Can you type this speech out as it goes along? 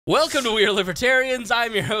Welcome to We Are Libertarians.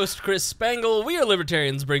 I'm your host, Chris Spangle. We Are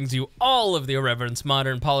Libertarians brings you all of the irreverence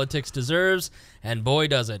modern politics deserves, and boy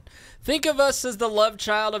does it. Think of us as the love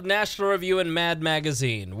child of National Review and Mad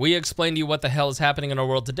Magazine. We explain to you what the hell is happening in our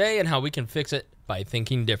world today and how we can fix it by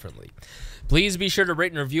thinking differently. Please be sure to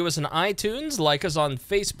rate and review us on iTunes, like us on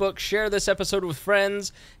Facebook, share this episode with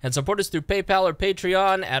friends, and support us through PayPal or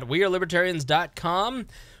Patreon at wearelibertarians.com.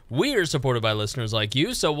 We are supported by listeners like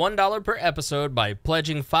you, so $1 per episode by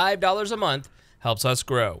pledging $5 a month helps us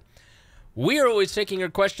grow. We are always taking your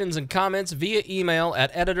questions and comments via email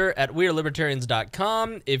at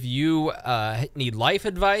editor@wearelibertarians.com. If you need life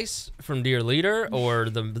advice from Dear Leader or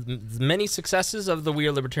the many successes of the We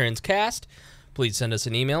Are Libertarians cast, please send us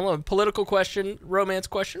an email, a political question, romance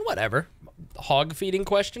question, whatever. Hog feeding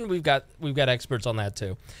question, we've got experts on that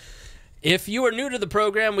too. If you are new to the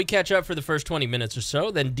program, we catch up for the first 20 minutes or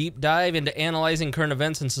so, then deep dive into analyzing current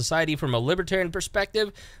events in society from a libertarian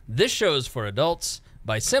perspective. This show is for adults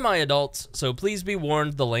by semi-adults, so please be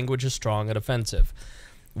warned the language is strong and offensive.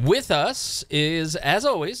 With us is, as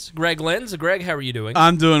always, Greg Lenz. Greg, how are you doing?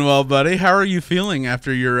 I'm doing well, buddy. How are you feeling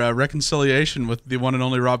after your reconciliation with the one and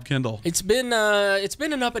only Rob Kendall? It's been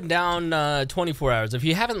an up and down 24 hours. If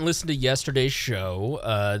you haven't listened to yesterday's show,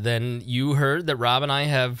 then you heard that Rob and I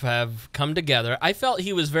have come together. I felt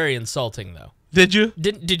he was very insulting, though. Did you?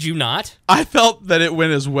 Did you not? I felt that it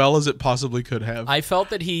went as well as it possibly could have. I felt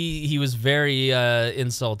that he was very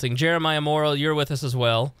insulting. Jeremiah Morrell, you're with us as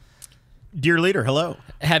well. Dear Leader, hello.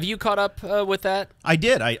 Have you caught up with that? I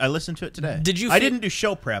did. I listened to it today. Did you? I didn't do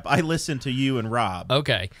show prep. I listened to you and Rob.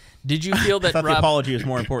 Okay. Did you feel that I thought Rob, the apology was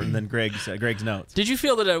more important than Greg's notes? Did you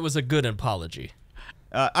feel that it was a good apology?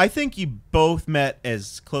 I think you both met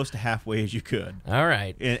as close to halfway as you could. All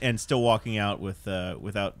right. And still walking out with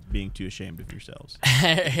without being too ashamed of yourselves.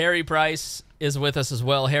 Harry Price is with us as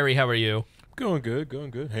well. Harry, how are you? Going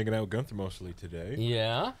good. Hanging out with Gunther mostly today.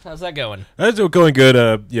 Yeah? How's that going? That's going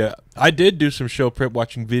good. Yeah, I did do some show prep,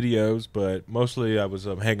 watching videos, but mostly I was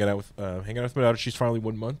hanging out with my daughter. She's finally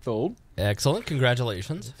 1 month old. Excellent.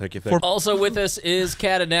 Congratulations. Thank you. Also with us is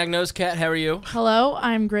Kat Anagnos. Kat, how are you? Hello,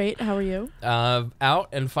 I'm great. How are you? Out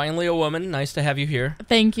and finally a woman. Nice to have you here.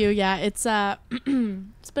 Thank you. Yeah, it's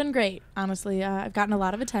it's been great. Honestly, I've gotten a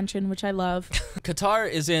lot of attention, which I love. Qatar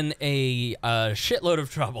is in a shitload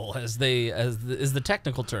of trouble, is the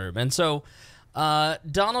technical term, and so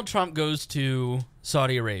Donald Trump goes to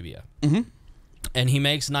Saudi Arabia, and he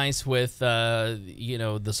makes nice with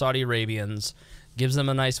the Saudi Arabians. Gives them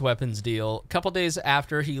a nice weapons deal. A couple days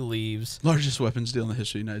after he leaves... Largest weapons deal in the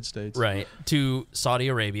history of the United States. Right. To Saudi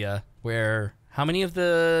Arabia, where... How many of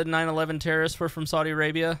the 9/11 terrorists were from Saudi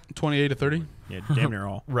Arabia? 28 to 30. Yeah, damn near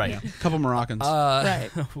all. Right. Yeah. A couple Moroccans. Right.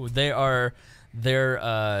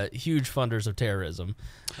 They're huge funders of terrorism.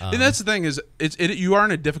 And that's the thing is, you are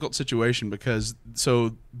in a difficult situation because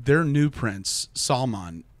their new prince,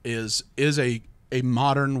 Salman, is a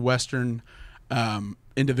modern Western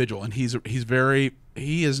individual, and he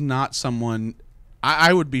is not someone.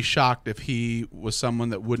 I would be shocked if he was someone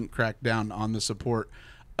that wouldn't crack down on the support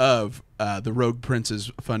of the rogue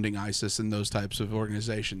princes funding ISIS and those types of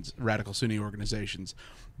organizations, radical Sunni organizations.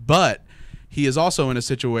 But he is also in a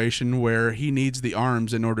situation where he needs the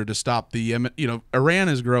arms in order to stop the Yemen. Iran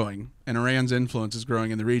is growing, and Iran's influence is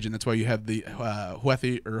growing in the region. That's why you have the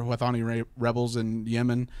Houthi rebels in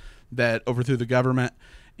Yemen that overthrew the government.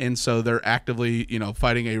 And so they're actively,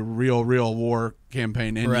 fighting a real war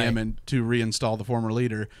campaign in Yemen to reinstall the former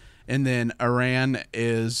leader. And then Iran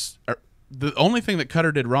is the only thing that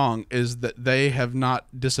Qatar did wrong is that they have not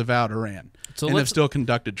disavowed Iran and have still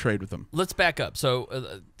conducted trade with them. Let's back up.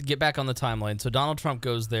 So get back on the timeline. So Donald Trump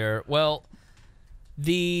goes there. Well,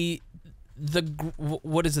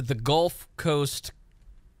 what is it? The Gulf Coast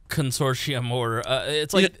Consortium, or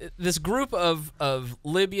it's like this group of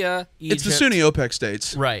Libya, Egypt. It's the Sunni OPEC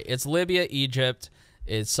states. Right. It's Libya, Egypt,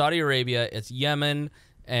 it's Saudi Arabia, it's Yemen,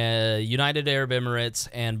 United Arab Emirates,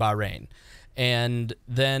 and Bahrain. And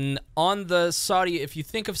then on the Saudi, if you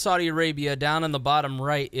think of Saudi Arabia, down in the bottom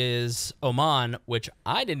right is Oman, which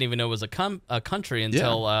I didn't even know was a country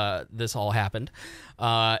until this all happened.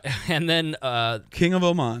 And then King of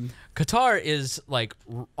Oman. Qatar is like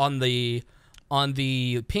on the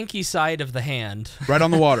pinky side of the hand. Right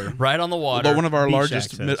on the water. Right on the water. But one of our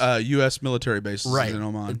largest U.S. military bases is in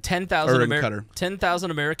Oman.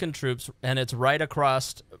 10,000 American troops, and it's right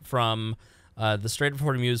across from the Strait of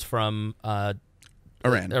Hormuz from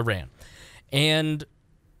Iran. And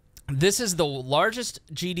this is the largest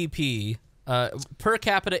GDP per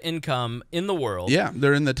capita income in the world. Yeah,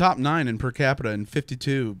 they're in the top 9 in per capita in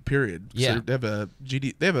 52 period. Yeah. So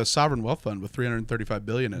they have a sovereign wealth fund with 335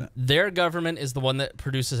 billion in it. Their government is the one that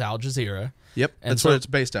produces Al Jazeera. Yep, And that's so- what it's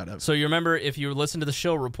based out of. So you remember, if you listen to the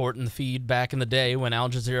show report in the feed back in the day when Al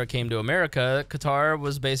Jazeera came to America, Qatar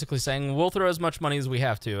was basically saying, we'll throw as much money as we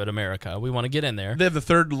have to at America. We want to get in there. They have the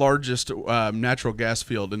 3rd largest natural gas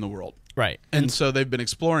field in the world. Right. And so they've been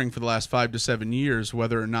exploring for the last 5 to 7 years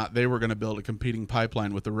whether or not they were going to build a competing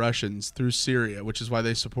pipeline with the Russians through Syria, which is why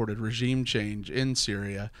they supported regime change in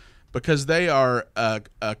Syria, because they are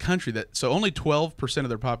a country that, so only 12% of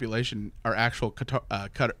their population are actual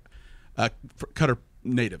Qatar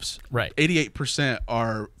natives. Right. 88%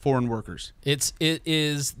 are foreign workers. It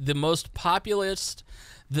is the most populous,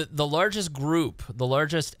 the largest group, the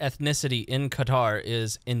largest ethnicity in Qatar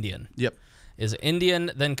is Indian. Yep. Is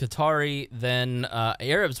Indian, then Qatari, then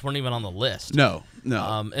Arabs weren't even on the list. No.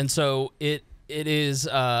 And so it is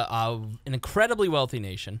an incredibly wealthy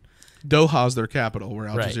nation. Doha's their capital, where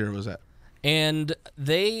Al Right. Jazeera was at. And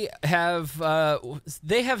they have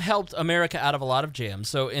helped America out of a lot of jams.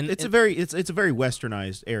 So It's a very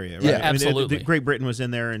westernized area, right? Yeah, absolutely. Great Britain was in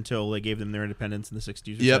there until they gave them their independence in the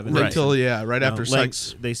 60s or Yep, 70s. until right after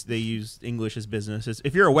Lenz, Sykes. they used English as business.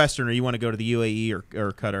 If you're a Westerner, you want to go to the UAE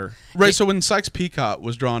or Qatar. Right, so when Sykes-Picot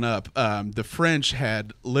was drawn up, the French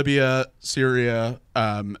had Libya, Syria,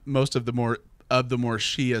 most of the more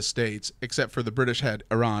Shia states, except for the British had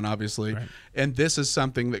Iran, obviously. Right. And this is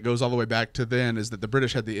something that goes all the way back to then, is that the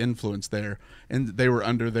British had the influence there, and they were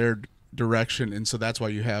under their direction, and so that's why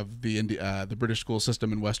you have the British school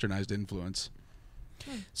system and westernized influence.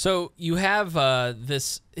 So you have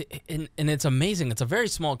this, and it's amazing. It's a very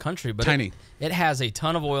small country, but Tiny. It has a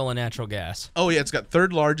ton of oil and natural gas. Oh, yeah, it's got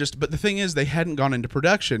 3rd largest, but the thing is they hadn't gone into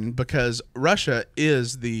production because Russia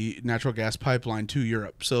is the natural gas pipeline to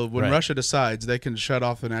Europe. So when Right. Russia decides, they can shut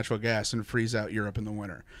off the natural gas and freeze out Europe in the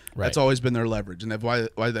winter. Right. That's always been their leverage, and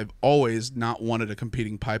why they've always not wanted a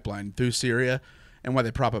competing pipeline through Syria, and why they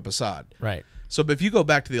prop up Assad. Right. So, but if you go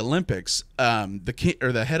back to the Olympics,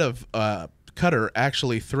 the head of Qatar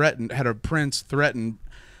actually had a prince threaten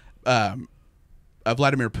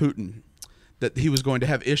Vladimir Putin that he was going to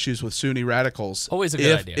have issues with Sunni radicals. Always a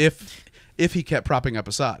good idea. If he kept propping up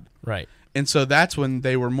Assad. Right. And so that's when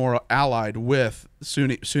they were more allied with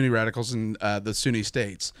Sunni radicals in the Sunni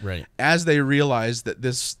states. Right. As they realized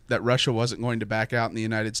that Russia wasn't going to back out and the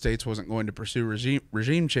United States wasn't going to pursue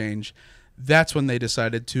regime change, that's when they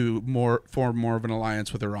decided to form more of an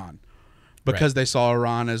alliance with Iran, because they saw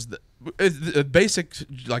Iran as the basic,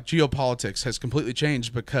 like, geopolitics has completely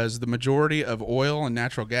changed, because the majority of oil and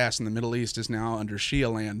natural gas in the Middle East is now under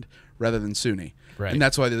Shia land rather than Sunni. Right. And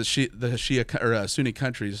that's why the Shia or Sunni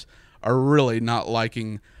countries are really not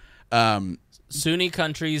liking Sunni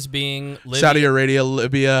countries being Libya, Saudi Arabia,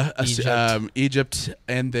 Libya, Egypt. Egypt,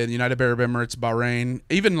 and then United Arab Emirates, Bahrain.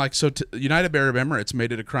 Even United Arab Emirates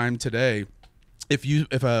made it a crime today. If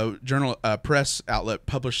a press outlet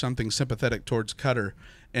published something sympathetic towards Qatar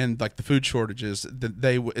and like the food shortages,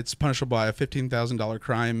 it's punishable by a $15,000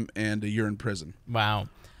 crime and a year in prison. Wow.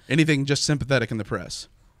 Anything just sympathetic in the press.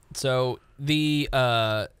 So the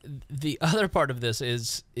other part of this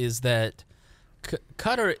is that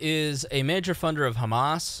Qatar is a major funder of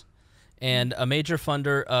Hamas and a major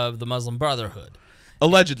funder of the Muslim Brotherhood.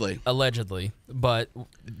 Allegedly, but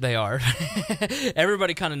they are.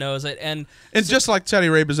 Everybody kind of knows it, and just like Saudi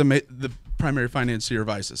Arabia is the primary financier of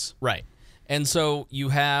ISIS, right. And so you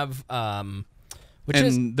have, the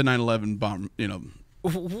 9/11 bomb,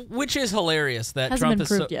 which is hilarious that Hasn't Trump been is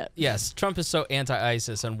so, proved yet. Yes, Trump is so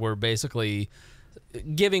anti-ISIS, and we're basically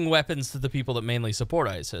giving weapons to the people that mainly support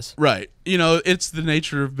ISIS. Right. It's the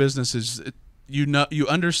nature of business. You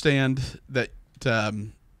understand that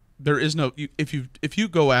there is no if you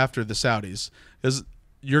go after the Saudis,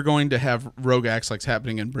 you're going to have rogue acts like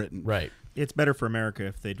happening in Britain. Right. It's better for America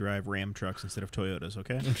if they drive Ram trucks instead of Toyotas,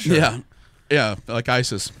 okay? Sure. Yeah, like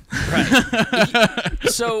ISIS. Right.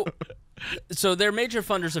 So they're major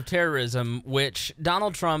funders of terrorism, which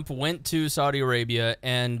Donald Trump went to Saudi Arabia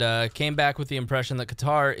and came back with the impression that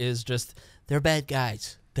Qatar is just, they're bad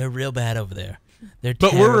guys. They're real bad over there.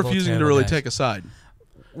 But we're refusing to really take a side.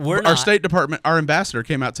 Our State Department, our ambassador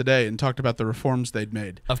came out today and talked about the reforms they'd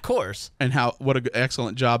made. Of course. And what an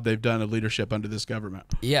excellent job they've done of leadership under this government.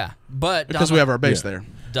 Yeah, but because we have our base there.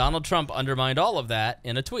 Donald Trump undermined all of that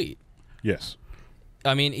in a tweet. Yes.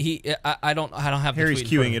 I mean, I don't have Harry's the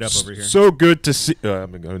tweet in queuing front it of up me. over here. So good to see.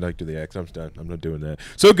 I'm going to do the X. I'm done. I'm not doing that.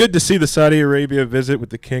 So good to see the Saudi Arabia visit with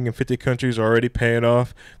the king and 50 countries already paying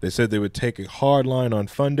off. They said they would take a hard line on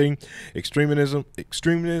funding,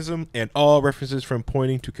 extremism, and all references from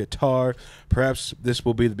pointing to Qatar. Perhaps this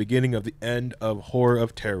will be the beginning of the end of horror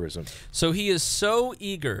of terrorism. So he is so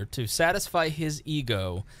eager to satisfy his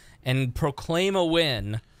ego and proclaim a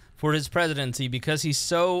win for his presidency because he's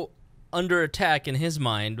so under attack in his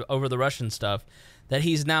mind over the Russian stuff that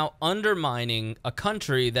he's now undermining a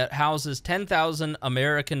country that houses 10,000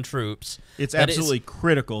 American troops. It's absolutely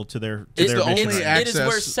critical to their mission. only right now. It is where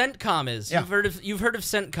access- CENTCOM is. Yeah. You've heard of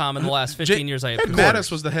CENTCOM in the last 15 years. I have Mattis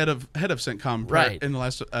was the head of CENTCOM Right. in the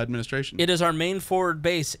last administration. It is our main forward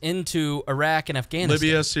base into Iraq and Afghanistan.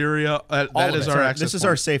 Libya, Syria, that of is it. our access This is point.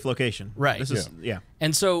 our safe location. Right. This is yeah.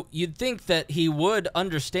 And so you'd think that he would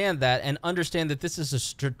understand that and understand that this is a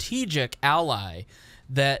strategic ally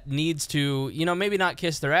that needs to, maybe not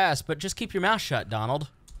kiss their ass, but just keep your mouth shut, Donald.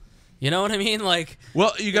 You know what I mean? Like,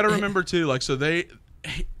 Well, you got to remember too, like, so there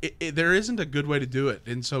isn't a good way to do it,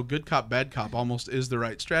 and so good cop, bad cop almost is the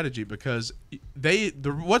right strategy because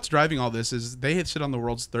what's driving all this is they sit on the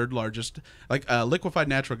world's third largest, liquefied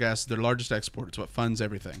natural gas is their largest export. It's what funds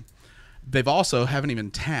everything. They've also haven't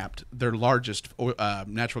even tapped their largest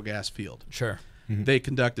natural gas field. sure. They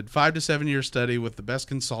conducted 5 to 7 year study with the best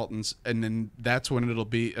consultants, and then that's when it'll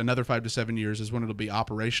be another 5 to 7 years is when it'll be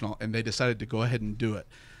operational. And they decided to go ahead and do it.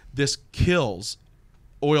 This kills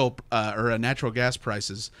oil or natural gas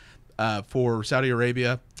prices for Saudi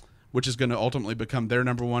Arabia, which is going to ultimately become their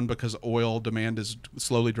number one because oil demand is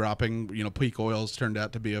slowly dropping. Peak oil has turned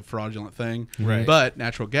out to be a fraudulent thing, Right. But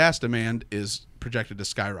natural gas demand is projected to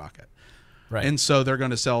skyrocket. Right. And so they're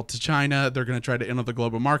going to sell to China. They're going to try to enter the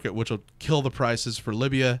global market, which will kill the prices for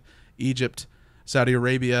Libya, Egypt, Saudi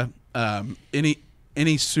Arabia,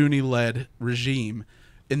 any Sunni-led regime.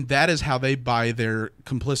 And that is how they buy their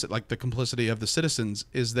the complicity of the citizens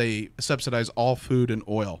is they subsidize all food and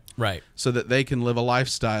oil. Right. So that they can live a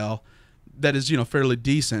lifestyle that is, fairly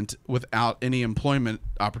decent without any employment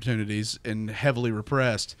opportunities and heavily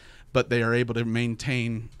repressed. But they are able to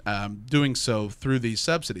maintain doing so through these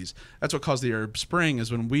subsidies. That's what caused the Arab Spring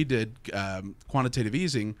is when we did quantitative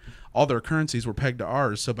easing, all their currencies were pegged to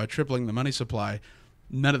ours. So by tripling the money supply,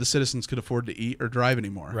 none of the citizens could afford to eat or drive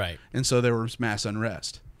anymore. Right. And so there was mass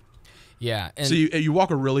unrest. Yeah. And So you walk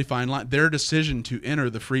a really fine line. Their decision to enter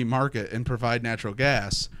the free market and provide natural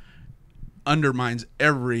gas undermines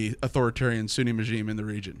every authoritarian Sunni regime in the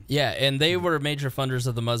region. yeah, and they were major funders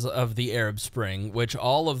of the Arab Spring, which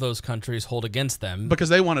all of those countries hold against them. Because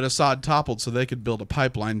they wanted Assad toppled so they could build a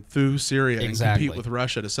pipeline through Syria Exactly. and compete with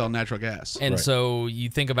Russia to sell natural gas. And Right. so you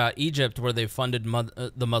think about Egypt, where they funded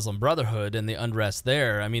the Muslim Brotherhood and the unrest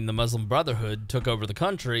there. I mean, the Muslim Brotherhood took over the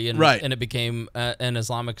country, and Right. and it became an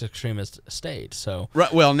Islamic extremist state. So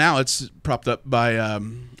Right. Well, now it's propped up by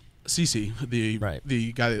Sisi, Right.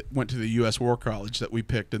 the guy that went to the U.S. War College that we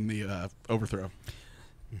picked in the overthrow.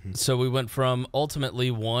 So we went from ultimately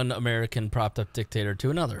one American propped up dictator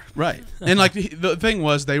to another. Right. And the thing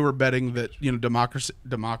was, they were betting that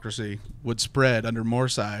democracy would spread under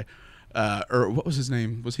Morsi, or what was his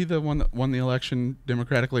name? Was he the one that won the election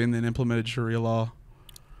democratically and then implemented Sharia law?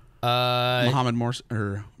 Mohammed Morsi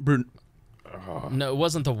or No, it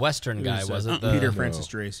wasn't the Western guy, was it? The, Peter Francis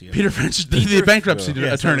Tracy. Peter French, the bankruptcy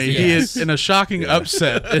Yeah, attorney. yes. He is in a shocking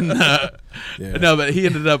upset. No, but he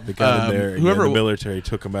ended up They got in there. whoever. The military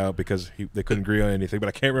took him out because they couldn't agree on anything. But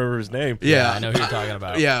I can't remember his name. Yeah, I know who you're talking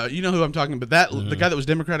about. Yeah, you know who I'm talking about. The guy that was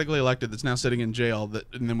democratically elected that's now sitting in jail.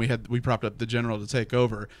 And then we propped up the general to take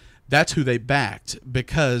over. That's who they backed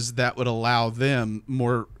because that would allow them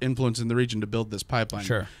more influence in the region to build this pipeline.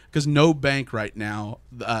 Sure. Because no bank right now,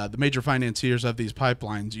 the major financiers of these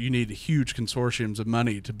pipelines, you need huge consortiums of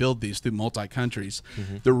money to build these through multi-countries.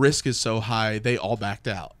 The risk is so high, they all backed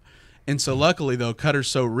out. And so luckily, though, Qatar's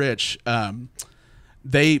so rich,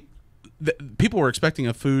 people were expecting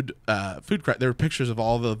a food crash. There were pictures of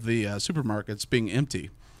all of the supermarkets being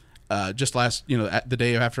empty. Just the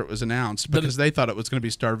day after it was announced, because they thought it was going to be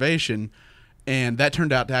starvation, and that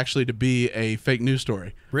turned out to be a fake news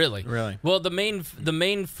story. Really? Really? Well, the main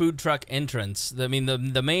food truck entrance, the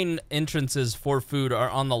main entrances for food are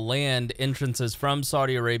on the land entrances from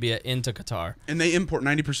Saudi Arabia into Qatar. And they import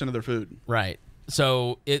 90% of their food. Right.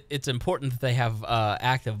 So it's important that they have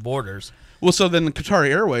active borders. Well, so then the Qatari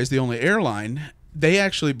Airways, the only airline,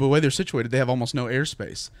 the way they're situated, they have almost no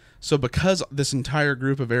airspace. So because this entire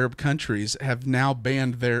group of Arab countries have now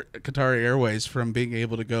banned their Qatari Airways from being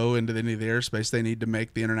able to go into any of the airspace they need to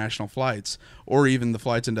make the international flights or even the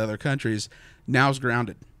flights into other countries, now is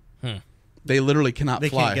grounded. They literally cannot They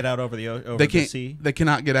fly. can't get out over the over They the can't. sea. They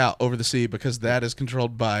cannot get out over the sea because that is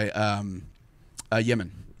controlled by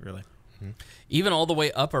Yemen. Really? Even all the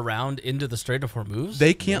way up around into the Strait of Hormuz?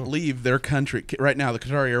 They can't leave their country right now. The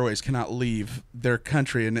Qatar Airways cannot leave their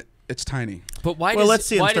country, and it's tiny. But why Well, does let's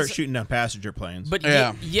see them why start does- shooting down passenger planes. But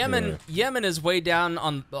Yeah. Yemen is way down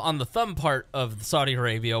on the thumb part of Saudi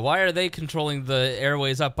Arabia. Why are they controlling the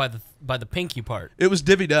airways up by the pinky part? It was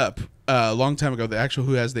divvied up a long time ago. The actual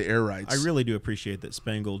who has the air rights. I really do appreciate that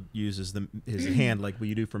Spangle uses his hand like what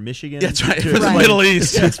you do for Michigan. That's right. to For the explain- Middle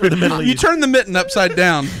East. It's for the Middle You East. turn the mitten upside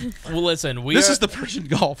down. Well, listen, This is the Persian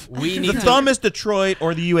Gulf. we The need to. thumb is Detroit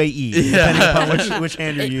or the UAE, depending upon which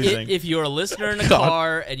hand you're using. If you're a listener in a God.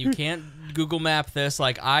 car and you can't Google Map this,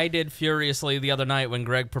 like I did furiously the other night when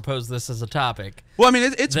Greg proposed this as a topic, Well, I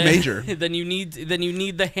mean, it's then, major. Then you need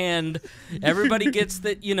the hand. Everybody gets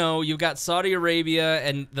that. You've got Saudi Arabia,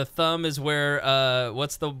 and the thumb is where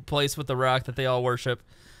what's the place with the rock that they all worship?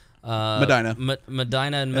 Medina.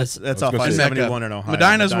 Medina and That's off gonna say I-71 in Ohio.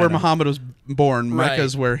 Medina's where Muhammad was born. Right.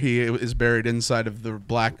 Mecca's where he is buried inside of the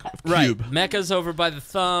black right. cube. Mecca's over by the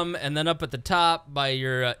thumb, and then up at the top by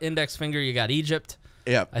your index finger, you got Egypt.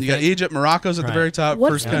 Yeah, I you got think- Egypt. Morocco's at the Right. very top.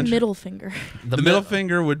 What's first the country. middle finger? The middle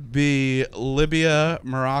finger would be Libya,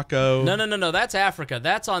 Morocco. No. That's Africa.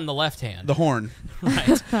 That's on the left hand. The Horn.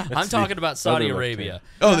 Right. I'm talking about Saudi other left Arabia.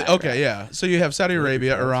 hand. Oh, okay, yeah. So you have Saudi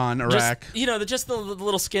Arabia, Iran, Iraq. Just the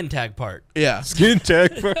little skin tag part. Yeah. Skin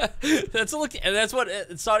tag. That's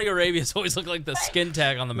what Saudi Arabia's always looked like, the skin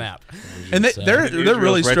tag on the map. And they're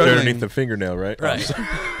really right there struggling. underneath the fingernail, right? Right.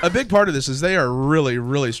 A big part of this is they are really,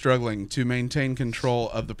 really struggling to maintain control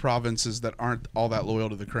of the provinces that aren't all that loyal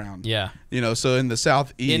to the crown. Yeah. So in the In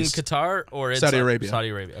southeast, Qatar or in Saudi Arabia. Saudi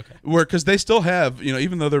Arabia. Okay. because they still have,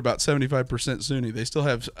 even though they're about 75% Sunni, they still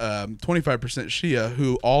have 25% Shia,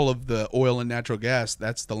 who all of the oil and natural gas,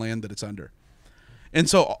 that's the land that it's under. And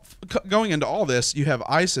so going into all this, you have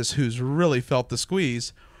ISIS, who's really felt the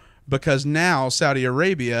squeeze because now Saudi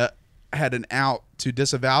Arabia had an out to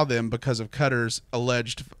disavow them because of Qatar's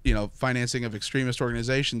alleged, financing of extremist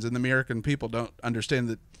organizations, and the American people don't understand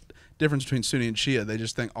the difference between Sunni and Shia. They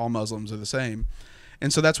just think all Muslims are the same.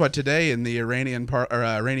 And so that's why today in the Iranian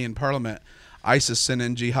parliament, ISIS sent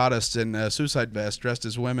in jihadists in suicide vests dressed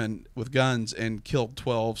as women with guns and killed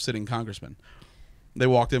 12 sitting congressmen. They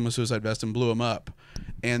walked in with suicide vests and blew them up.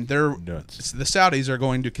 And Nuts. the Saudis are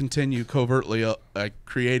going to continue covertly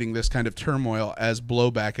creating this kind of turmoil as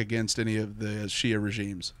blowback against any of the Shia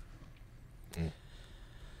regimes.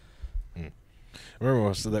 I remember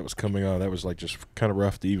when that was coming out. That was like just kind of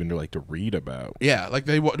rough to even to read about. Yeah, like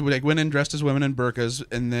they went in dressed as women in burqas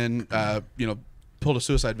and then pulled a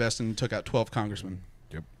suicide vest and took out 12 congressmen.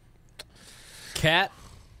 Yep. Kat,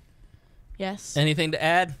 Yes. anything to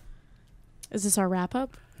add? Is this our wrap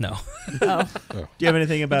up? No. Oh. Do you have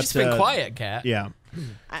anything about? Just been quiet, Kat. Yeah,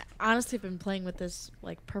 I honestly have been playing with this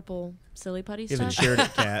like purple silly putty you haven't stuff. shared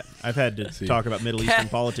it, Kat. I've had to See. talk about Middle Kat. Eastern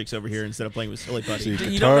politics over here instead of playing with silly putty.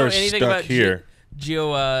 See, You don't know Qatar's anything stuck about here.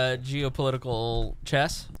 geopolitical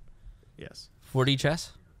chess? Yes, 4D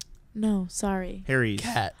chess? No, sorry. Harry's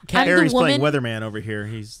Kat. I'm the Harry's playing woman- weatherman over here.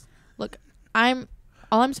 He's Look, all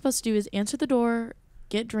I'm supposed to do is answer the door,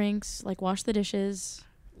 get drinks, like wash the dishes,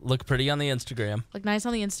 Look pretty on the Instagram. look nice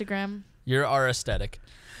on the Instagram. You're our aesthetic.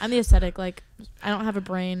 I'm the aesthetic. Like, I don't have a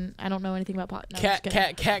brain. I don't know anything about No, I'm just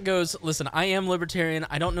kidding. Kat goes, listen, I am libertarian.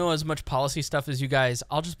 I don't know as much policy stuff as you guys.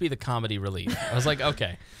 I'll just be the comedy relief. I was like,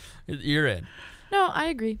 okay, you're in. No, I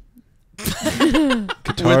agree.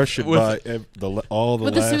 Qatar should buy all the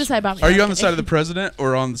With the last. suicide bombing. Are you on the side of the president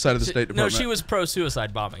or on the side of the State No, Department? she was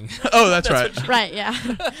pro-suicide bombing. Oh, that's right. Right, yeah.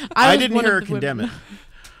 I was didn't one hear of her the condemn women.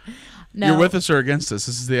 it. No. You're with us or against us.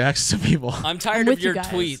 This is the axis of evil. I'm tired I'm of with you your guys.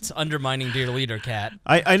 tweets undermining dear leader, Kat.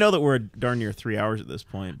 I know that we're darn near 3 hours at this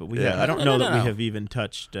point, but Yeah. I don't No, know no, that no. we have even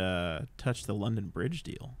touched the London Bridge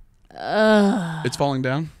deal. It's falling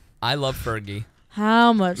down. I love Fergie.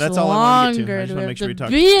 How much That's all I wanted to get to. I longer just do wanna we make have sure to we talk-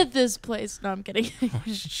 be at this place? No, I'm kidding.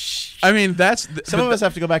 I mean, that's Some of us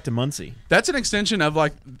have to go back to Muncie. that's an extension of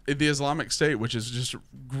like the Islamic State, which is just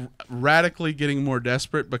radically getting more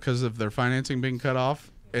desperate because of their financing being cut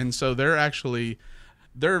off, and so they're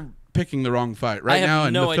picking the wrong fight right I have now.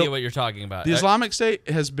 And no the idea what you're talking about. the Islamic State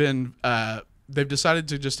has been. They've decided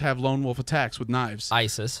to just have lone wolf attacks with knives.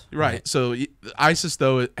 ISIS. Right. So ISIS,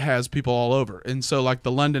 though, it has people all over, and so like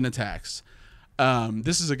the London attacks.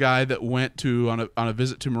 This is a guy that went on a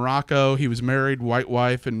visit to Morocco. He was married, white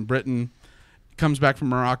wife in Britain. Comes back from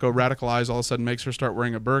Morocco, radicalized. All of a sudden, makes her start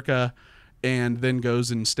wearing a burqa, and then goes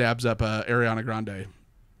and stabs up Ariana Grande.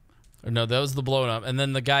 No, that was the blown up. And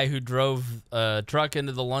then the guy who drove a truck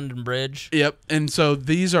into the London Bridge. Yep. And so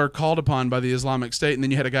these are called upon by the Islamic State. And then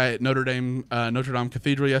you had a guy at Notre Dame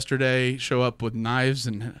Cathedral yesterday show up with knives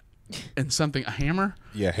and something, a hammer.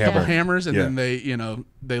 Yeah, hammer. Hammers, and Yeah. then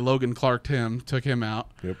they Logan Clark'd him, took him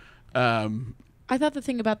out. Yep. I thought the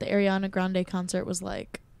thing about the Ariana Grande concert was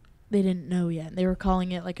like they didn't know yet. They were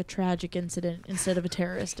calling it like a tragic incident instead of a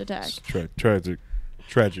terrorist attack. Tragic,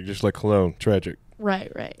 just like Cologne. Tragic.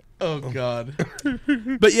 Right. Oh God.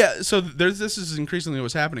 But yeah, so this is increasingly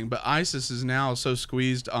what's happening. But ISIS is now so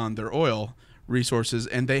squeezed on their oil resources,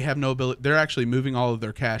 and they have no ability. They're actually moving all of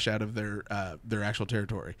their cash out of their actual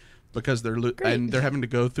territory because they're having to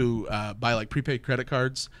go through buy like prepaid credit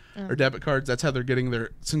cards or debit cards. That's how they're getting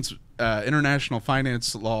their since international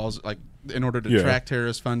finance laws, like in order to track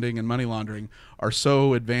terrorist funding and money laundering, are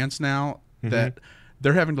so advanced now that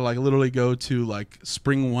they're having to like literally go to like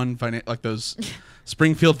like those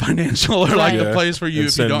Springfield Financial or like the place where And if you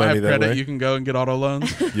send don't money have that credit, way. you can go and get auto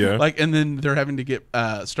loans. And then they're having to get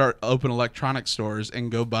start open electronic stores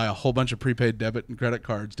and go buy a whole bunch of prepaid debit and credit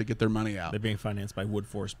cards to get their money out. They're being financed by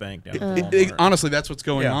Woodforce Bank down in Honestly, that's what's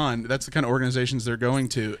going Yeah. on. That's the kind of organizations they're going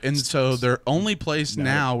to. And so their only place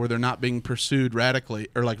now where they're not being pursued radically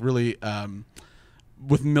or like really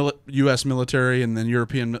with U.S. military and then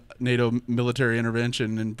European NATO military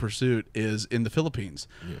intervention and pursuit is in the Philippines,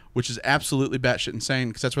 which is absolutely batshit insane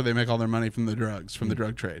because that's where they make all their money from the drugs, from the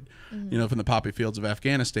drug trade. From the poppy fields of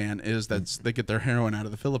Afghanistan they get their heroin out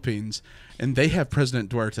of the Philippines. And they have President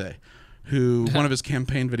Duarte, who one of his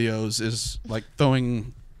campaign videos is like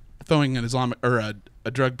throwing an Islamic or a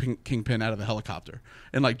drug kingpin out of a helicopter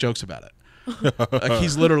and like jokes about it. Like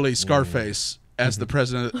he's literally Scarface as the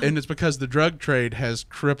president, and it's because the drug trade has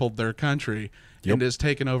crippled their country and has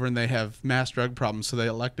taken over, and they have mass drug problems. So they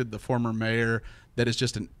elected the former mayor that is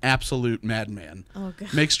just an absolute madman. Oh,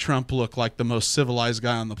 God. Makes Trump look like the most civilized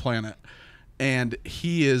guy on the planet, and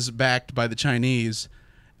he is backed by the Chinese,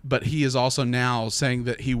 but he is also now saying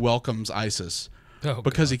that he welcomes ISIS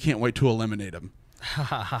because he can't wait to eliminate him.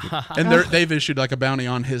 And they've issued like a bounty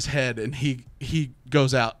on his head, and he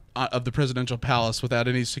goes out of the presidential palace without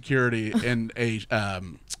any security in a I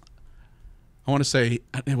want to say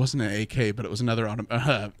it wasn't an AK, but it was another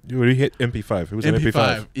He hit MP5. It was an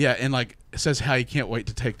MP5. Yeah, and like it says how he can't wait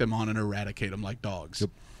to take them on and eradicate them like dogs.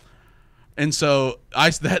 And so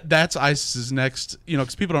that's ISIS's next,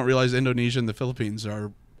 because people don't realize Indonesia and the Philippines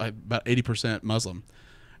are about 80% Muslim.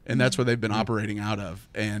 And that's where they've been operating out of.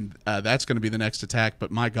 And that's going to be the next attack.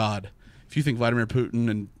 But my God, if you think Vladimir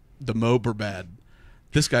Putin and the Mob are bad,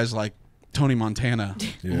 this guy's like Tony Montana,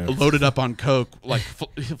 loaded up on coke, like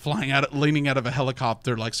leaning out of a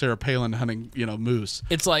helicopter like Sarah Palin hunting, moose.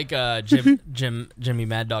 It's like Jimmy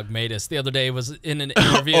Mad Dog Matus the other day was in an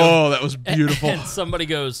interview. Oh, that was beautiful. And somebody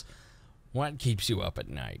goes, "What keeps you up at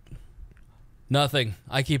night?" "Nothing.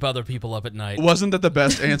 I keep other people up at night." Wasn't that the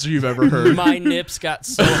best answer you've ever heard? My nips got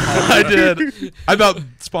so hard. I did. I about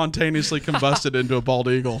spontaneously combusted into a bald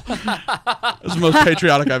eagle. It was the most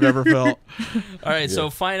patriotic I've ever felt. All right, so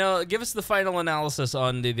give us the final analysis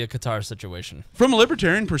on the Qatar situation. From a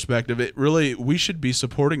libertarian perspective, we should be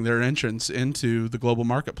supporting their entrance into the global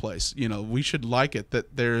marketplace. We should like it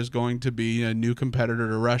that there is going to be a new competitor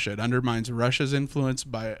to Russia. It undermines Russia's influence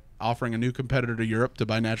by offering a new competitor to Europe to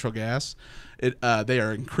buy natural gas. They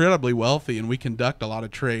are incredibly wealthy, and we conduct a lot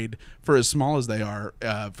of trade for as small as they are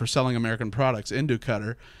for selling American products into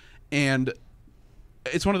Qatar. And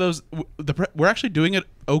it's one of those, we're actually doing it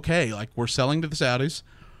okay. Like, we're selling to the Saudis.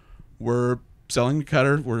 We're selling to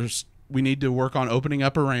Qatar. We need to work on opening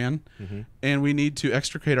up Iran, and we need to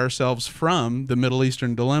extricate ourselves from the Middle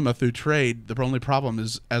Eastern dilemma through trade. The only problem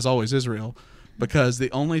is, as always, Israel. Because the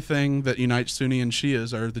only thing that unites Sunni and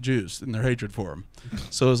Shias are the Jews and their hatred for them.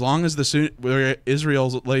 So as long as where Israel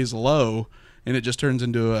lays low and it just turns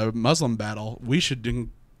into a Muslim battle, we should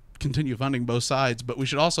continue funding both sides. But we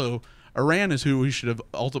should also, Iran is who we should have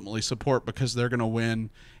ultimately support because they're going to win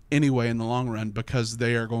anyway in the long run because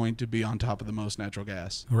they are going to be on top of the most natural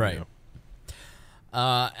gas. Right.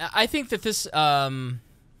 I think that this, I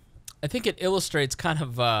think it illustrates kind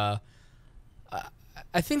of,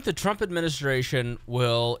 I think the Trump administration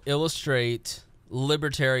will illustrate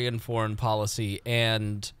libertarian foreign policy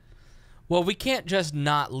and, well, we can't just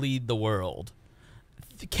not lead the world.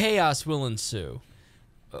 Chaos will ensue.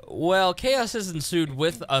 Well, chaos has ensued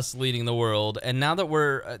with us leading the world, and now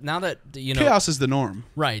that chaos is the norm.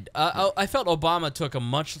 Right. I felt Obama took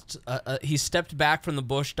he stepped back from the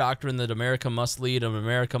Bush doctrine that America must lead and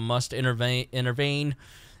America must intervene.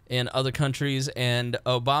 in other countries, and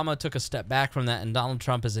Obama took a step back from that, and Donald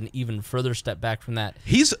Trump is an even further step back from that.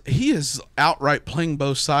 He is outright playing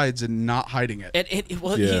both sides and not hiding it. It's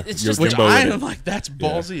You're just Which Jimbo I with am it. like, that's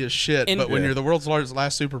ballsy as shit. But when Yeah. you're the world's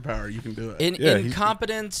last superpower, you can do it. in Yeah,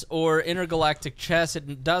 incompetence or intergalactic chess,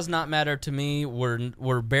 it does not matter to me.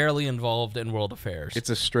 We're barely involved in world affairs. It's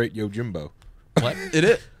a straight Yojimbo. What? It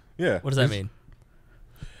is. Yeah. What does that mean?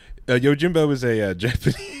 Yojimbo is a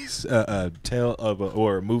Japanese tale of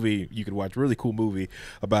or a movie you could watch. Really cool movie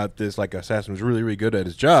about this like assassin was really good at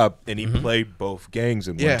his job, and he played both gangs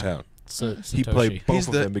in Yeah. one town. So, He Satoshi. played both He's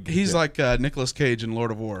of them. he's like Nicolas Cage in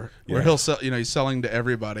Lord of War, where Yeah. he'll sell. He's selling to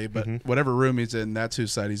everybody, but whatever room he's in, that's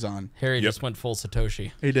whose side he's on. Harry Yep. just went full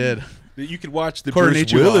Satoshi. He did. You could watch the Konnichiwa.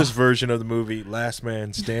 Bruce Willis version of the movie Last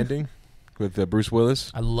Man Standing with Bruce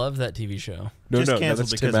Willis. I love that TV show. Just No, canceled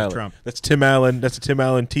that's because Tim of Allen. Trump. That's Tim Allen. That's a Tim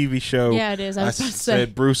Allen TV show. Yeah, it is. I was about to say.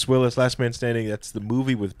 said Bruce Willis, Last Man Standing. That's the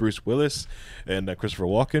movie with Bruce Willis and Christopher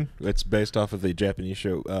Walken. It's based off of the Japanese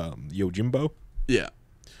show Yojimbo. Yeah,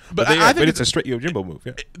 But, I think it's a straight Yojimbo move.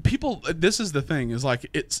 Yeah. people. This is the thing: is like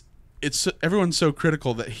it's everyone's so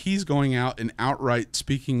critical that he's going out and outright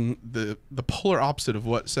speaking the polar opposite of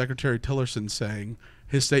what Secretary Tillerson's saying,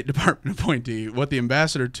 his State Department appointee, what the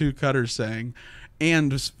ambassador to Qatar's saying,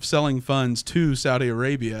 and selling funds to Saudi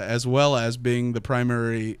Arabia, as well as being the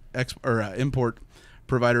primary import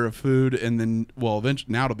provider of food, and then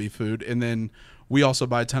eventually now it'll be food, and then we also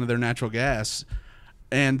buy a ton of their natural gas,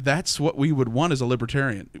 and that's what we would want as a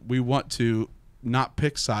libertarian. We want to not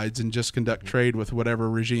pick sides and just conduct trade with whatever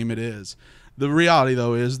regime it is. The reality,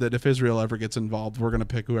 though, is that if Israel ever gets involved, we're going to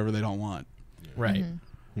pick whoever they don't want. Right.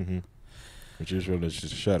 Which Israel is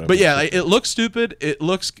just shut up. But yeah, it looks stupid. It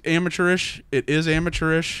looks amateurish. It is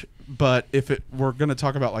amateurish. But if we're going to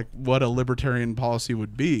talk about like what a libertarian policy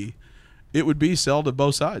would be, it would be sell to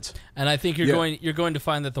both sides. And I think you're going to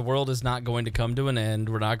find that the world is not going to come to an end.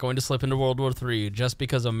 We're not going to slip into World War III just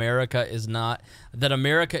because America is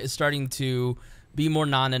starting to be more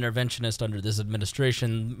non-interventionist under this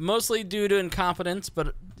administration, mostly due to incompetence,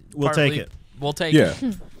 but We'll take it. We'll take yeah.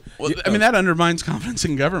 it. Well, I mean, that undermines confidence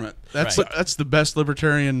in government. That's Right. that's the best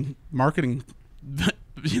libertarian marketing,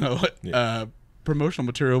 promotional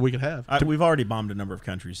material we could have. We've already bombed a number of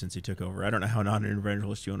countries since he took over. I don't know how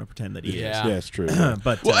non-interventionist you want to pretend that he Yeah. Yeah, it's true. is.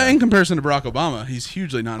 But Well, in comparison to Barack Obama, he's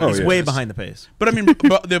hugely non. he's yeah. way behind the pace. But I mean, the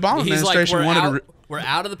Obama He's like, administration wanted to. we're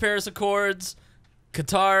out of the Paris Accords,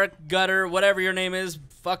 Qatar, gutter, whatever your name is,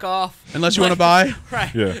 fuck off. Unless you want to buy,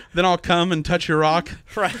 Right. Yeah. then I'll come and touch your rock.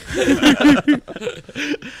 Right.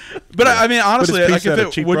 But I mean, honestly, it's like peace at a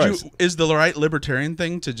if cheap would price. is the right libertarian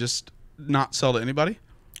thing to just not sell to anybody?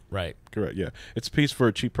 Right. Correct. Yeah. It's a piece for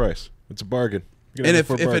a cheap price. It's a bargain. You get And it if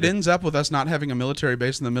for a it bargain. ends up with us not having a military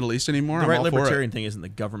base in the Middle East anymore, The I'm right all for it. libertarian thing isn't the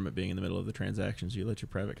government being in the middle of the transactions. You let your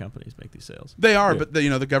private companies make these sales. They are, Yeah. but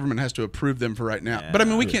the government has to approve them for right now. But I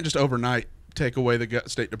mean, we can't just overnight take away the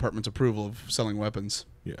State Department's approval of selling weapons.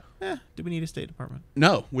 Yeah. Do we need a State Department?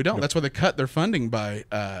 No, we don't. That's why they cut their funding by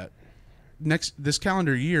this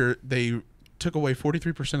calendar year. They took away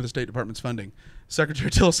 43% of the State Department's funding. Secretary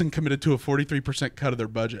Tillerson committed to a 43% cut of their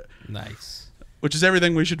budget, Nice. which is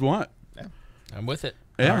everything we should want. I'm with it.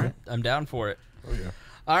 Yeah. All right. I'm down for it. Oh yeah.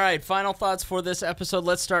 All right, final thoughts for this episode.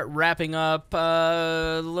 Let's start wrapping up.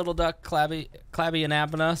 Little Duck, Clabby and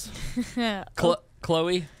Anagnos.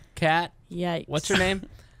 Chloe, Kat, Yikes. what's your name?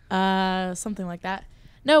 Something like that.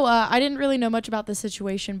 No, I didn't really know much about this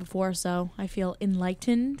situation before, so I feel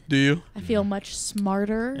enlightened. Do you? I feel much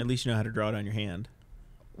smarter. At least you know how to draw it on your hand.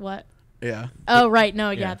 What? Yeah. Oh, right.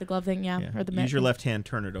 No, Yeah. yeah, the glove thing, yeah. Or the Use your mitt. left hand,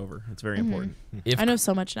 turn it over. It's very important. If I know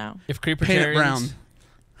so much now. if Paint it creepertarians, brown.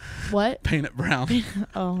 What? Paint it brown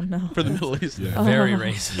Oh, no. for the Middle East. Yeah. very Oh.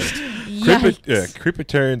 racist. Yikes.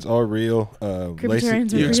 Creepitarians are real.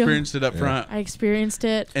 Creepitarians are You real. experienced it up Yeah. front, I experienced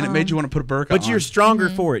it. and it made you want to put a burqa But on. you're stronger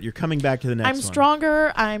for it. You're coming back to the next I'm one.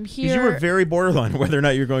 stronger. I'm here. Because you were very borderline whether or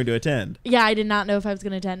not you're going to attend. Yeah, I did not know if I was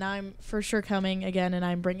going to attend. Now I'm for sure coming again, and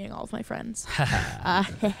I'm bringing all of my friends.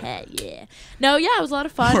 Yeah. No, yeah, it was a lot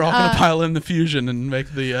of fun. We're all going to pile in the fusion and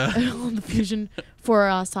make the. on the fusion for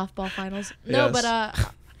softball finals. No, Yes. but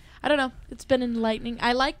I don't know. It's been enlightening.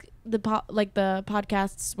 I like the the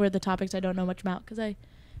podcasts where the topics I don't know much about because I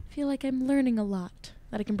feel like I'm learning a lot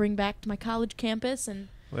that I can bring back to my college campus and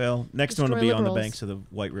Well, next one will Destroy be on the liberals. banks of the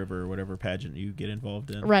White River or whatever pageant you get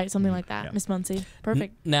involved in. right something like that. Yeah. Miss Muncie,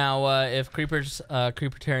 perfect. Now, if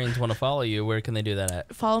creepertarians want to follow you, where can they do that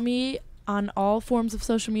at? Follow me on all forms of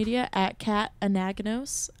social media at Kat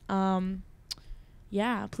Anagnos.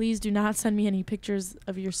 Yeah, please do not send me any pictures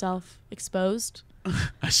of yourself exposed.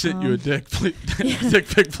 I sent you a dick. Dick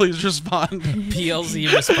pic. Please respond.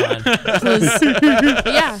 PLZ respond.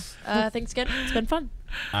 Thanks again. It's been fun.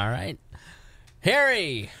 All right.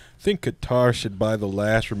 Harry. I think Qatar should buy the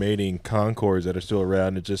last remaining Concords that are still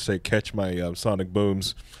around and just say, catch my sonic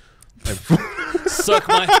booms. Suck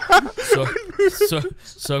my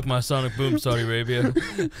sonic boom, Saudi Arabia.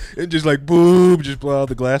 And just like boom, just blow out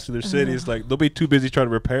the glass of their city. It's like they'll be too busy trying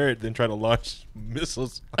to repair it than trying to launch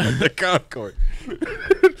missiles on the Concorde.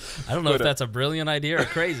 I don't know if that's a brilliant idea or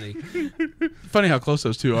crazy. Funny how close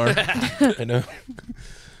those two are. I know.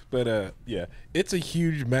 But, yeah, it's a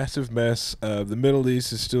huge, massive mess. The Middle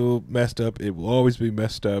East is still messed up. It will always be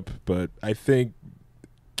messed up. But I think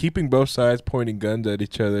keeping both sides pointing guns at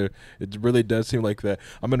each other, it really does seem like that.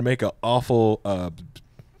 I'm going to make an awful,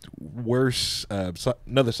 worse,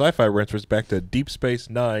 another sci-fi reference back to Deep Space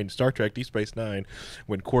Nine, Star Trek Deep Space Nine,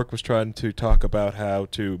 when Quark was trying to talk about how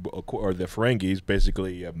to, or the Ferengis,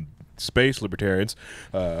 basically space libertarians,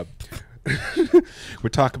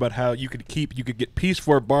 we talk about how you could get peace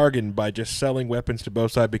for a bargain by just selling weapons to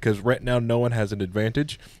both sides, because right now no one has an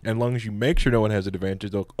advantage. And as long as you make sure no one has an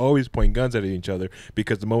advantage, they'll always point guns at each other,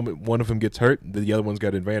 because the moment one of them gets hurt, the other one's got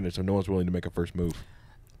an advantage, so no one's willing to make a first move.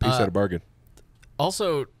 Peace at a bargain.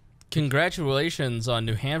 Also, congratulations on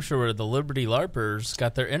New Hampshire, where the Liberty LARPers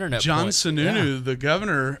got their internet John points. Sununu, the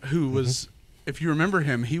governor, who was, if you remember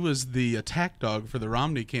him, he was the attack dog for the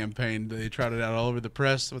Romney campaign. They trotted out all over the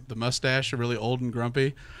press with the mustache, really old and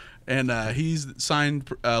grumpy. And he's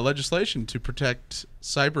signed legislation to protect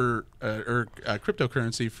cyber or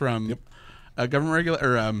cryptocurrency from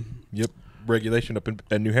government regulation up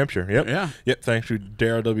in New Hampshire. Yep. Thanks to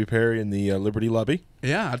Darryl W. Perry and the Liberty Lobby.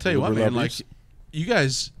 Yeah, I'll tell you what, man. Like, you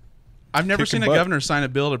guys, I've never seen a governor sign a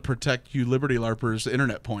bill to protect you Liberty LARPers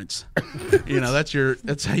internet points.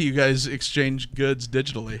 That's how you guys exchange goods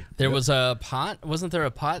digitally. There was a pot. Wasn't there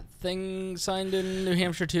a pot thing signed in New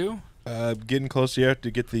Hampshire too? Getting close to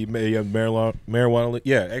get the marijuana.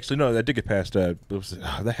 Yeah, actually, no, that did get passed.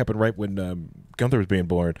 That happened right when Gunther was being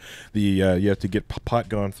born. You have to get pot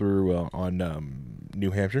gone through on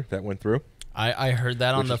New Hampshire. That went through. I heard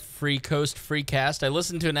that on the Free Coast Freecast. I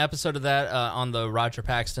listened to an episode of that on the Roger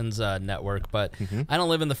Paxton's network, but I don't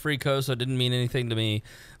live in the Free Coast, so it didn't mean anything to me.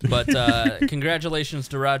 But congratulations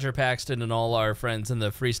to Roger Paxton and all our friends in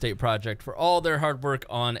the Free State Project for all their hard work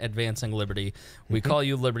on advancing liberty. We call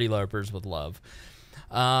you Liberty LARPers with love.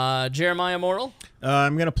 Jeremiah Morrell?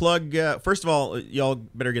 I'm going to plug, first of all, y'all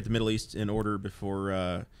better get the Middle East in order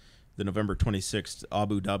before the November 26th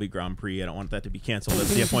Abu Dhabi Grand Prix. I don't want that to be canceled.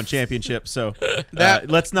 That's the F1 Championship. So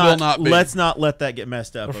let's not let that get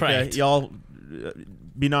messed up. Okay, right. Y'all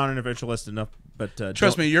be non-interventionist enough. But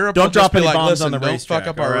trust me, Europe don't will just drop any be like, bombs listen, on the don't racetrack.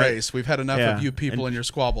 fuck up our race. We've had enough of you people and your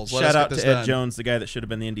squabbles. Shout out to Ed Jones, the guy that should have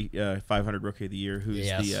been the Indy 500 Rookie of the Year, who's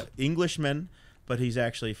the Englishman, but he's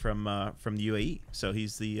actually from the UAE. So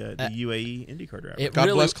he's the UAE IndyCar driver. God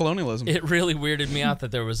bless colonialism. It really weirded me out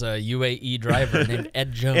that there was a UAE driver named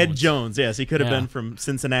Ed Jones. Ed Jones, yes. He could have been from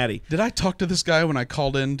Cincinnati. Did I talk to this guy when I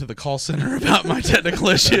called in to the call center about my technical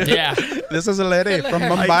issue? Yeah. This is a lady from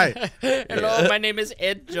Mumbai. Hello, my name is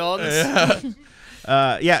Ed Jones.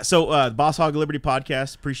 So the Boss Hog Liberty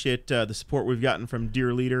podcast. Appreciate the support we've gotten from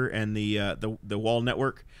Dear Leader and the Wall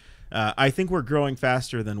Network. I think we're growing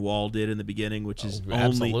faster than Wall did in the beginning, which is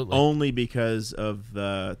only because of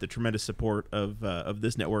the tremendous support of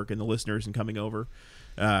this network and the listeners and coming over.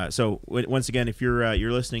 So once again, if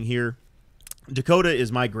you're listening here, Dakota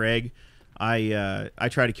is my Greg. I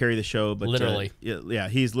try to carry the show, but literally,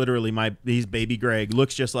 he's literally he's baby Greg.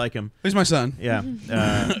 Looks just like him. He's my son.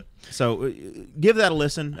 Yeah. So give that a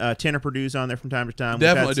listen. Tanner Purdue's on there from time to time.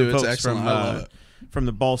 Definitely do. It's excellent. I love it. From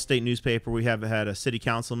the Ball State newspaper, we have had a city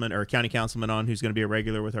councilman or a county councilman on who's going to be a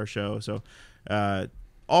regular with our show. So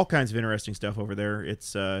all kinds of interesting stuff over there.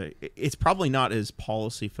 It's probably not as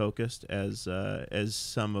policy focused as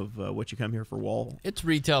some of what you come here for. Wall. It's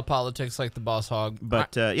retail politics like the Boss Hog.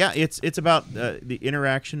 But it's about the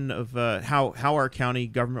interaction of how our county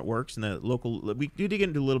government works and the local. We do dig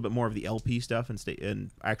into a little bit more of the LP stuff and state and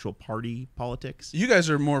actual party politics. You guys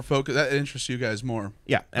are more focused. That interests you guys more.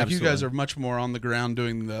 Yeah, like absolutely. you guys are much more on the ground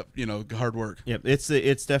doing the hard work. Yeah,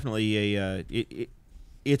 it's definitely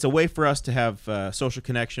it's a way for us to have social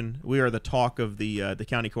connection. We are the talk of the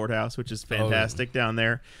county courthouse, which is fantastic down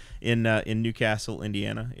there in Newcastle,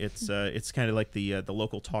 Indiana. It's kind of like the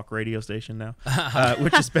local talk radio station now,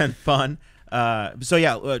 which has been fun.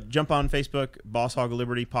 Jump on Facebook, Boss Hog of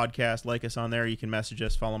Liberty podcast. Like us on there. You can message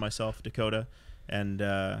us. Follow myself, Dakota, and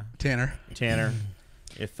Tanner.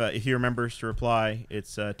 If he remembers to reply,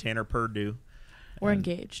 it's Tanner Purdue. We're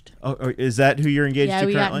engaged. Oh, is that who you're engaged to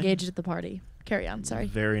currently? Yeah, we got engaged at the party. Carry on. Sorry.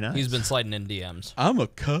 Very nice. He's been sliding in DMs. I'm a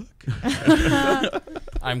cuck.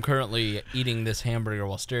 I'm currently eating this hamburger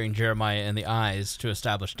while staring Jeremiah in the eyes to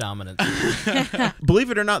establish dominance.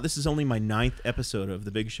 Believe it or not, this is only my 9th episode of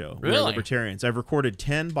The Big Show. We're Really? Libertarians. I've recorded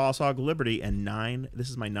 10 Boss Hog Liberty and 9. This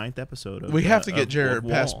is my 9th episode of We have to get of Jared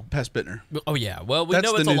past Wall. Bittner. Oh, yeah. Well, we That's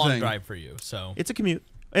know the it's a new long thing. drive for you, so. It's a commute.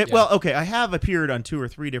 Yeah. Well, okay, I have appeared on 2 or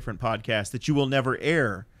 3 different podcasts that you will never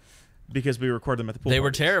air because we record them at the pool. They were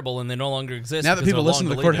parties. terrible, and they no longer exist. Now that because people they're listen to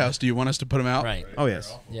the long deleted. courthouse, do you want us to put them out? Right. Oh,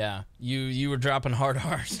 yes. Yeah. You were dropping hard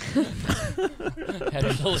R's. Had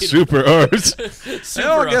to delete Super R's. them. Super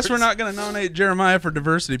Well, I guess Rs. we're not going to nominate Jeremiah for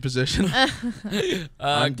diversity position.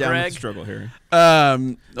 I'm down with Greg, the struggle, Harry.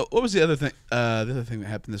 What was the other thing? The other thing that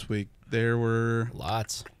happened this week, there was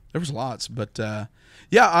lots, but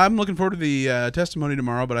yeah, I'm looking forward to the testimony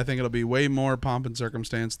tomorrow. But I think it'll be way more pomp and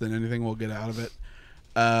circumstance than anything we'll get out of it.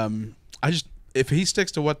 If he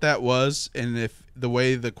sticks to what that was, and if the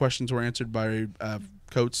way the questions were answered by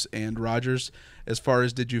Coates and Rogers, as far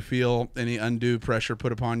as did you feel any undue pressure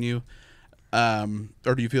put upon you,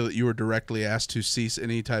 or do you feel that you were directly asked to cease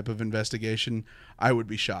any type of investigation, I would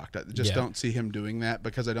be shocked. I just don't see him doing that,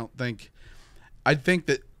 because I think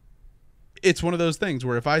that it's one of those things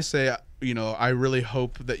where if I say, I really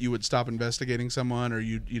hope that you would stop investigating someone, or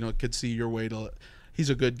you could see your way to, he's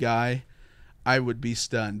a good guy, I would be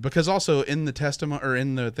stunned. Because also in the testimony, or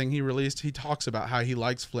in the thing he released, he talks about how he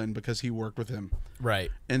likes Flynn because he worked with him.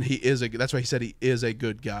 Right. And that's why he said he is a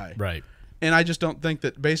good guy. Right. And I just don't think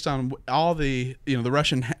that, based on all the, the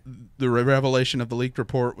revelation of the leaked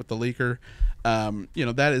report with the leaker,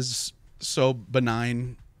 that is so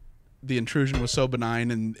benign. The intrusion was so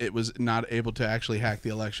benign, and it was not able to actually hack the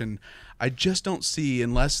election. I just don't see,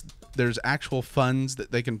 unless there's actual funds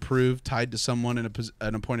that they can prove tied to someone in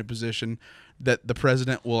an appointed position, that the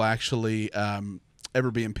president will actually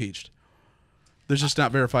ever be impeached. There's just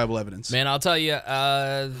not verifiable evidence. Man, I'll tell you,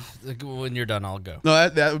 when you're done, I'll go. No,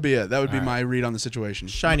 that would be it. That would be my read on the situation.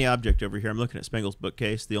 Shiny object over here. I'm looking at Spangle's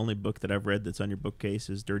bookcase. The only book that I've read that's on your bookcase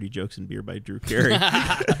is Dirty Jokes and Beer by Drew Carey.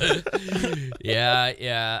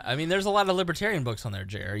 Yeah. I mean, there's a lot of libertarian books on there,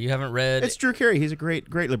 Jer. You haven't read... It's Drew Carey. He's a great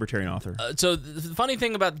libertarian author. So the funny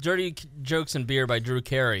thing about Dirty Jokes and Beer by Drew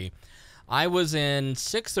Carey, I was in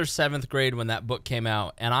 6th or 7th grade when that book came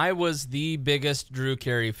out, and I was the biggest Drew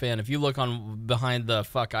Carey fan. If you look on behind the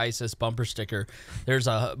 "Fuck ISIS" bumper sticker, there's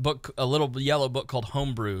a little yellow book called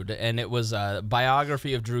Homebrewed, and it was a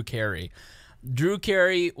biography of Drew Carey. Drew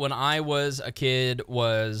Carey, when I was a kid,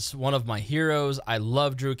 was one of my heroes. I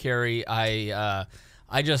love Drew Carey. I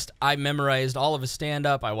memorized all of his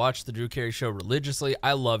stand-up. I watched the Drew Carey Show religiously.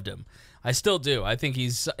 I loved him. I still do. I think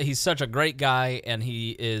he's such a great guy, and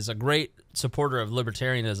he is a great supporter of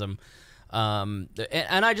libertarianism.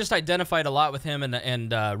 And I just identified a lot with him,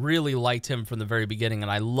 and really liked him from the very beginning.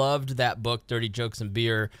 And I loved that book, Dirty Jokes and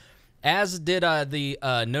Beer, as did the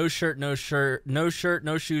No Shirt, No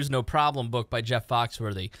Shoes, No Problem book by Jeff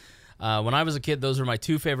Foxworthy. When I was a kid, those were my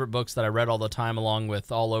 2 favorite books that I read all the time, along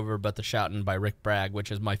with All Over But the Shoutin' by Rick Bragg,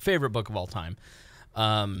 which is my favorite book of all time.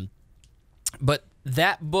 But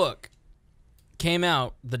that book came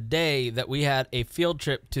out the day that we had a field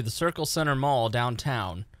trip to the Circle Center Mall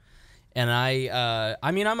downtown, and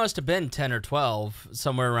I must have been 10 or 12,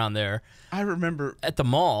 somewhere around there. I remember at the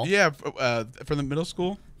mall. Yeah, from the middle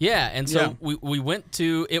school. Yeah, and so we went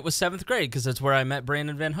to, it was 7th grade, because that's where I met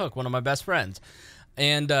Brandon Van Hook, one of my best friends.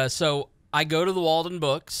 And so I go to the Walden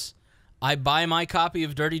Books, I buy my copy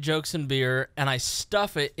of Dirty Jokes and Beer, and I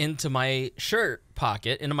stuff it into my shirt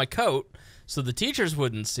pocket, into my coat, so the teachers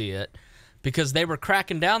wouldn't see it, because they were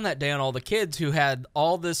cracking down that day on all the kids who had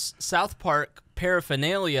all this South Park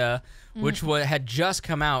paraphernalia, which had just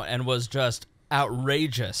come out and was just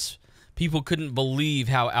outrageous. People couldn't believe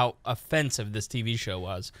how offensive this TV show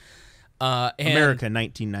was. America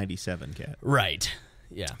 1997, Kat. Right.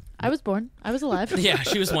 Yeah. I was born. I was alive. Yeah,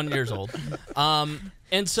 she was 1 year old.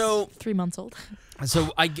 And so 3 months old.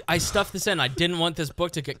 So I stuffed this in. I didn't want this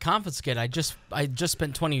book to get confiscated. I just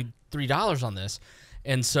spent $23 on this.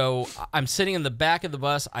 And so I'm sitting in the back of the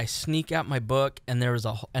bus. I sneak out my book, and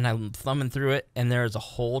I'm thumbing through it, and there is a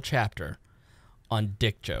whole chapter on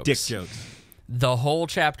dick jokes. Dick jokes. The whole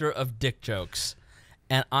chapter of dick jokes.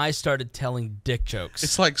 And I started telling dick jokes.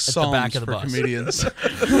 It's like at the songs back of the for bus. comedians.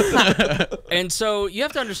 And so you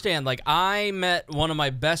have to understand, like, I met one of my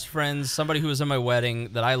best friends, somebody who was in my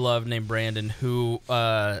wedding that I love, named Brandon, who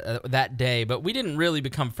that day, but we didn't really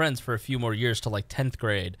become friends for a few more years till like 10th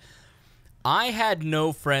grade. I had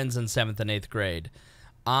no friends in 7th and 8th grade.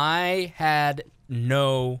 I had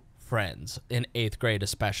no friends in 8th grade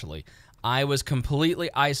especially. I was completely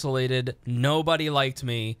isolated. Nobody liked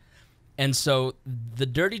me. And so the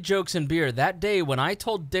dirty jokes and beer, that day when I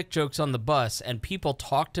told dick jokes on the bus and people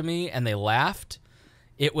talked to me and they laughed,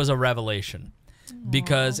 it was a revelation.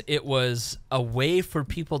 Because it was a way for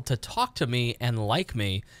people to talk to me and like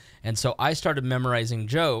me. And so I started memorizing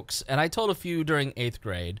jokes, and I told a few during 8th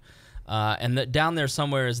grade. And down there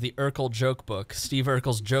somewhere is the Urkel joke book, Steve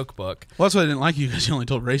Urkel's joke book. Well, that's why I didn't like you, because you only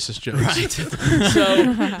told racist jokes.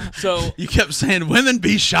 Right. So you kept saying women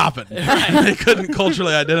be shopping. Right. They couldn't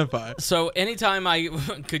culturally identify. So anytime I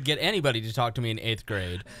could get anybody to talk to me in 8th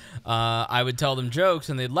grade, I would tell them jokes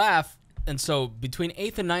and they'd laugh. And so between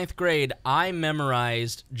 8th and 9th grade, I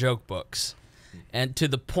memorized joke books. And to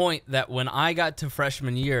the point that when I got to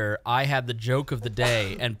freshman year, I had the joke of the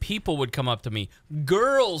day, and people would come up to me,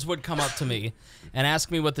 girls would come up to me and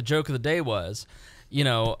ask me what the joke of the day was. You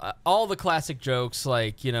know, all the classic jokes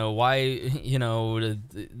like, you know, why, you know,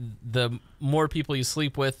 the more people you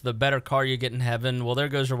sleep with, the better car you get in heaven. Well, there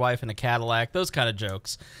goes your wife in a Cadillac. Those kind of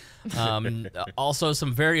jokes. Also,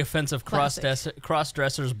 some very offensive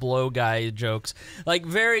cross-dressers blow guy jokes. Like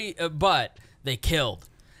but they killed.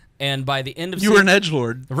 And by the end of you were an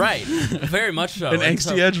edgelord, right? Very much so. An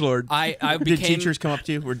angsty edgelord. I became. Did teachers come up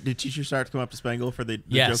to you? Did teachers start to come up to Spangle for the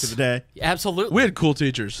Yes. joke of the day? Absolutely. We had cool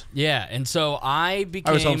teachers. Yeah, and so I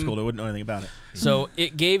became. I was homeschooled. I wouldn't know anything about it. So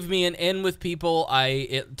it gave me an in with people.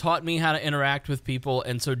 It taught me how to interact with people,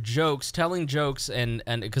 and so telling jokes, and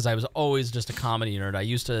because I was always just a comedy nerd, I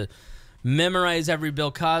used to memorize every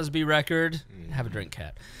Bill Cosby record. Have a drink,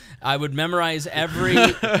 Cat. I would memorize every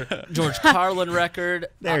George Carlin record.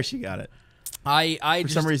 There, she got it. For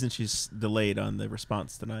some reason, she's delayed on the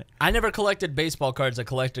response tonight. I never collected baseball cards. I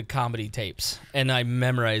collected comedy tapes, and I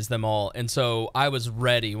memorized them all. And so I was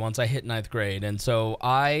ready once I hit 9th grade. And so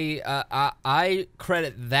I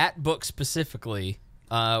credit that book specifically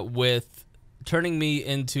with turning me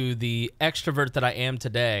into the extrovert that I am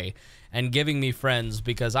today and giving me friends,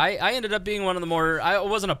 because I ended up being one of the more... I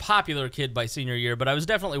wasn't a popular kid by senior year, but I was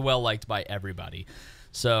definitely well-liked by everybody.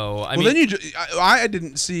 So, I mean... Then I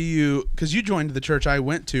didn't see you, because you joined the church I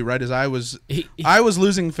went to right as I was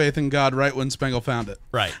losing faith in God right when Spangle found it.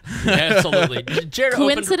 Right. Absolutely.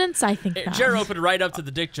 Coincidence? I think not. Jared opened right up to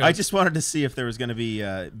the dick joke. I just wanted to see if there was going to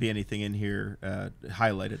be anything in here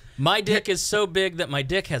highlighted. My dick is so big that my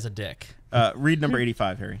dick has a dick. Read number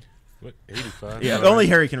 85, Harry. What, 85? Yeah, only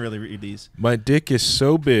Harry can really read these. My dick is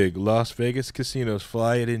so big, Las Vegas casinos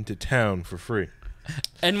fly it into town for free.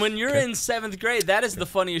 And when you're in 7th grade, that is the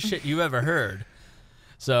funniest shit you ever heard.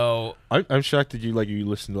 So I'm shocked that you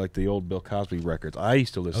listen to like the old Bill Cosby records. I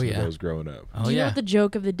used to listen to those growing up. Do you know what the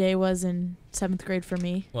joke of the day was in 7th grade for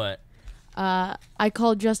me? What? I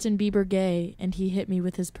called Justin Bieber gay, and he hit me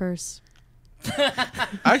with his purse.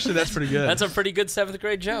 Actually, that's pretty good. That's a pretty good 7th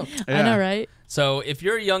grade joke. Yeah. I know, right? So if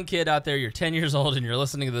you're a young kid out there, you're 10 years old, and you're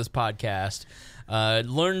listening to this podcast,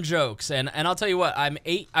 learn jokes. And I'll tell you what,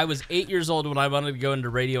 I was 8 years old when I wanted to go into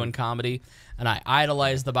radio and comedy, and I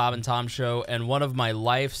idolized the Bob and Tom show, and one of my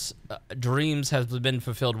life's dreams has been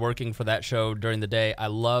fulfilled working for that show during the day. I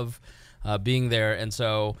love being there, and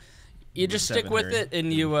so you just stick with it,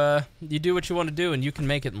 and you do what you want to do, and you can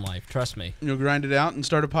make it in life. Trust me. You'll grind it out and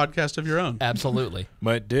start a podcast of your own. Absolutely.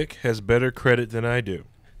 My dick has better credit than I do.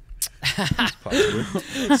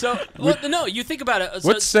 So, no, you think about it.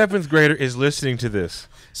 What 7th grader is listening to this?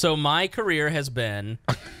 So my career has been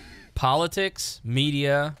politics,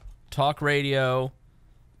 media, talk radio,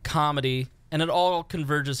 comedy, and it all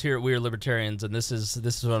converges here at We Are Libertarians, and this is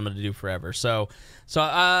what I'm going to do forever. So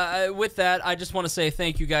with that, I just want to say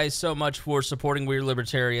thank you guys so much for supporting We Are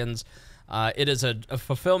Libertarians. It is a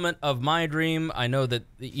fulfillment of my dream. I know that,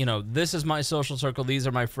 this is my social circle. These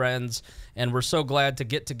are my friends, and we're so glad to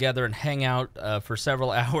get together and hang out for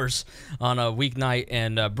several hours on a weeknight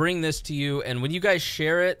and bring this to you. And when you guys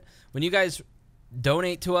share it, when you guys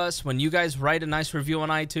donate to us, when you guys write a nice review on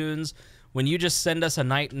iTunes, when you just send us a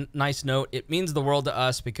nice note, it means the world to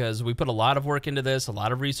us, because we put a lot of work into this. A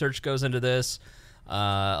lot of research goes into this.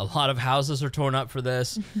 A lot of houses are torn up for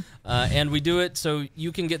this, and we do it so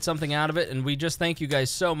you can get something out of it. And we just thank you guys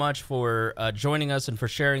so much for joining us and for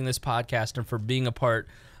sharing this podcast and for being a part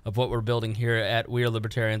of what we're building here at We Are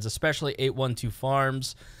Libertarians, especially 812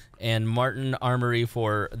 Farms and Martin Armory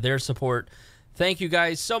for their support. Thank you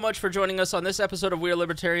guys so much for joining us on this episode of We Are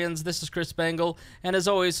Libertarians. This is Chris Spangle, and as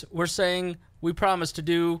always, we're saying we promise to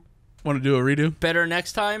do... Want to do a redo? Better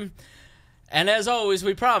next time. And as always,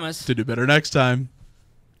 we promise... To do better next time.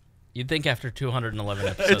 You'd think after 211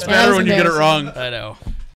 episodes. It's better when you get it wrong. I know.